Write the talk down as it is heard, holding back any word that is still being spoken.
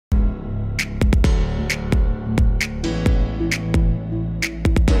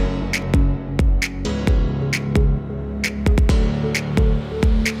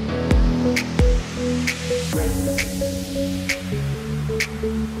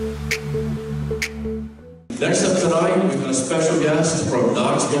Next up tonight, we've got a special guest from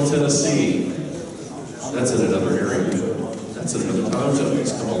Knoxville, Tennessee. That's in another area. That's in another time zone.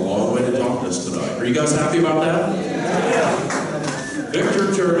 He's come a long way to talk to us tonight. Are you guys happy about that? Yeah.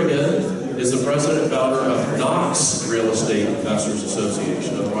 Victor Jernigan is the president and founder of Knox Real Estate Investors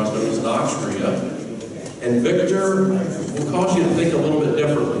Association, otherwise known as Knox REIA. And Victor will cause you to think a little bit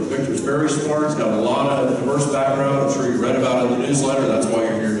differently. Victor's very smart. He's got a lot of diverse background. I'm sure you read about it in the newsletter. That's why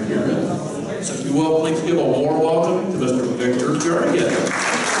you're here to hear it. So if you will, please give a warm welcome to Mr. Victor Jernigan.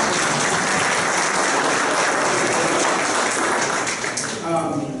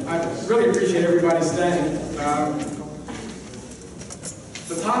 I really appreciate everybody staying.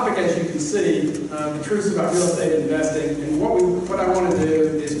 The topic, as you can see, the truths about real estate investing, and what I want to do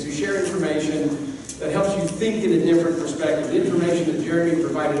is to share information that helps you think in a different perspective. The information that Jeremy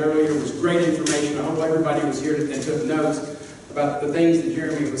provided earlier was great information. I hope everybody was here and took notes about the things that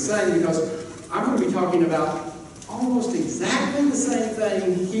Jeremy was saying, because I'm going to be talking about almost exactly the same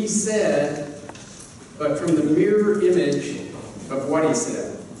thing he said, but from the mirror image of what he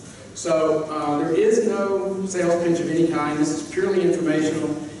said. So there is no sales pitch of any kind. This is purely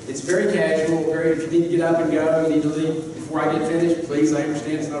informational. It's very casual. If you need to get up and go, you need to leave before I get finished, please, I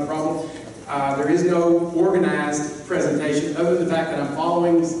understand, it's not a problem. There is no organized presentation other than the fact that I'm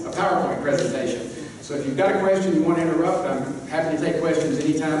following a PowerPoint presentation. So if you've got a question you want to interrupt, I'm happy to take questions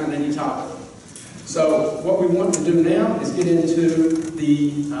anytime on any topic. So what we want to do now is get into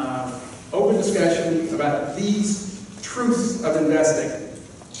the open discussion about these truths of investing.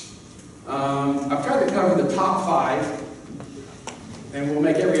 I've tried to cover the top 5, and we'll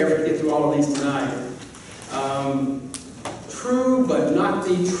make every effort to get through all of these tonight. True but not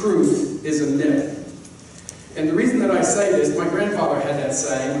the truth is a myth. And the reason that I say this, my grandfather had that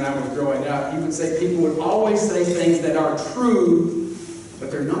saying when I was growing up. He would say people would always say things that are true,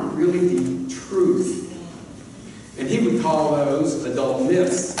 but they're not really the truth. And he would call those adult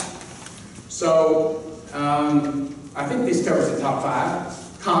myths. So I think this covers the top 5.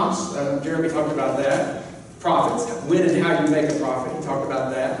 Comps, Jeremy talked about that. Profits, when and how you make a profit, he talked about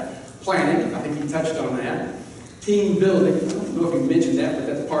that. Planning, I think he touched on that. Team building, I don't know if you mentioned that, but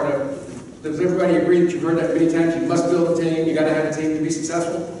that's part of, does everybody agree that you've heard that many times? You must build a team, you got to have a team to be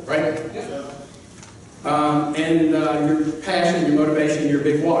successful, right? Yeah. And your passion, your motivation, your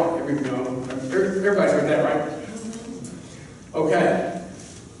big why. Everybody's heard that, right? Okay,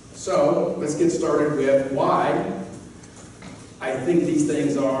 so let's get started with why I think these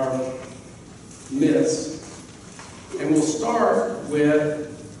things are myths. And we'll start with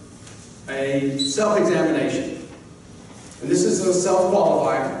a self-examination. And this is a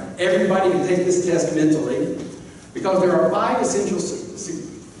self-qualifier. Everybody can take this test mentally, because there are 5 essential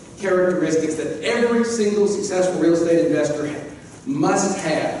characteristics that every single successful real estate investor must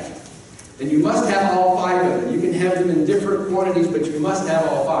have. And you must have all 5 of them. You can have them in different quantities, but you must have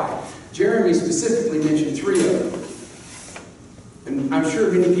all 5. Jeremy specifically mentioned 3 of them. And I'm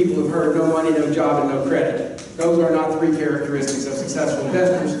sure many people have heard no money, no job, and no credit. Those are not 3 characteristics of successful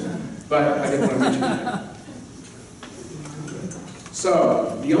investors, but I didn't want to mention that.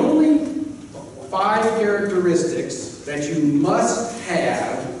 So, the only 5 characteristics that you must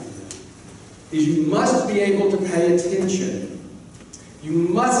have is you must be able to pay attention. You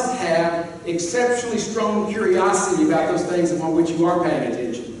must have exceptionally strong curiosity about those things upon which you are paying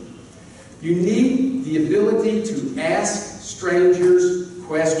attention. You need the ability to ask strangers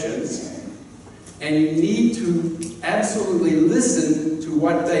questions, and you need to absolutely listen to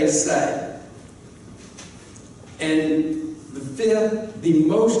what they say. And the 5th, the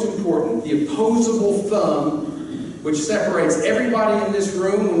most important, the opposable thumb, which separates everybody in this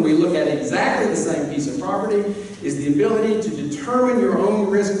room when we look at exactly the same piece of property, is the ability to determine your own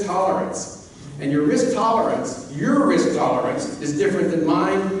risk tolerance. And your risk tolerance is different than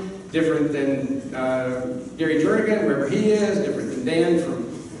mine, different than Gary Jernigan, wherever he is, different than Dan from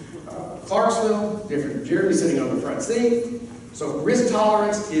Clarksville, different than Jeremy sitting on the front seat. So risk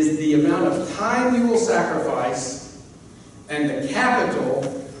tolerance is the amount of time you will sacrifice and the capital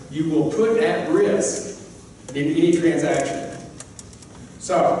you will put at risk in any transaction.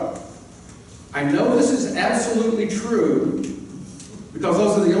 So, I know this is absolutely true because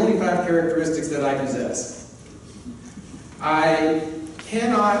those are the only 5 characteristics that I possess. I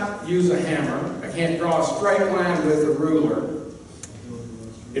cannot use a hammer. I can't draw a straight line with a ruler.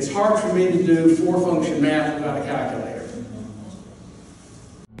 It's hard for me to do 4-function math without a calculator.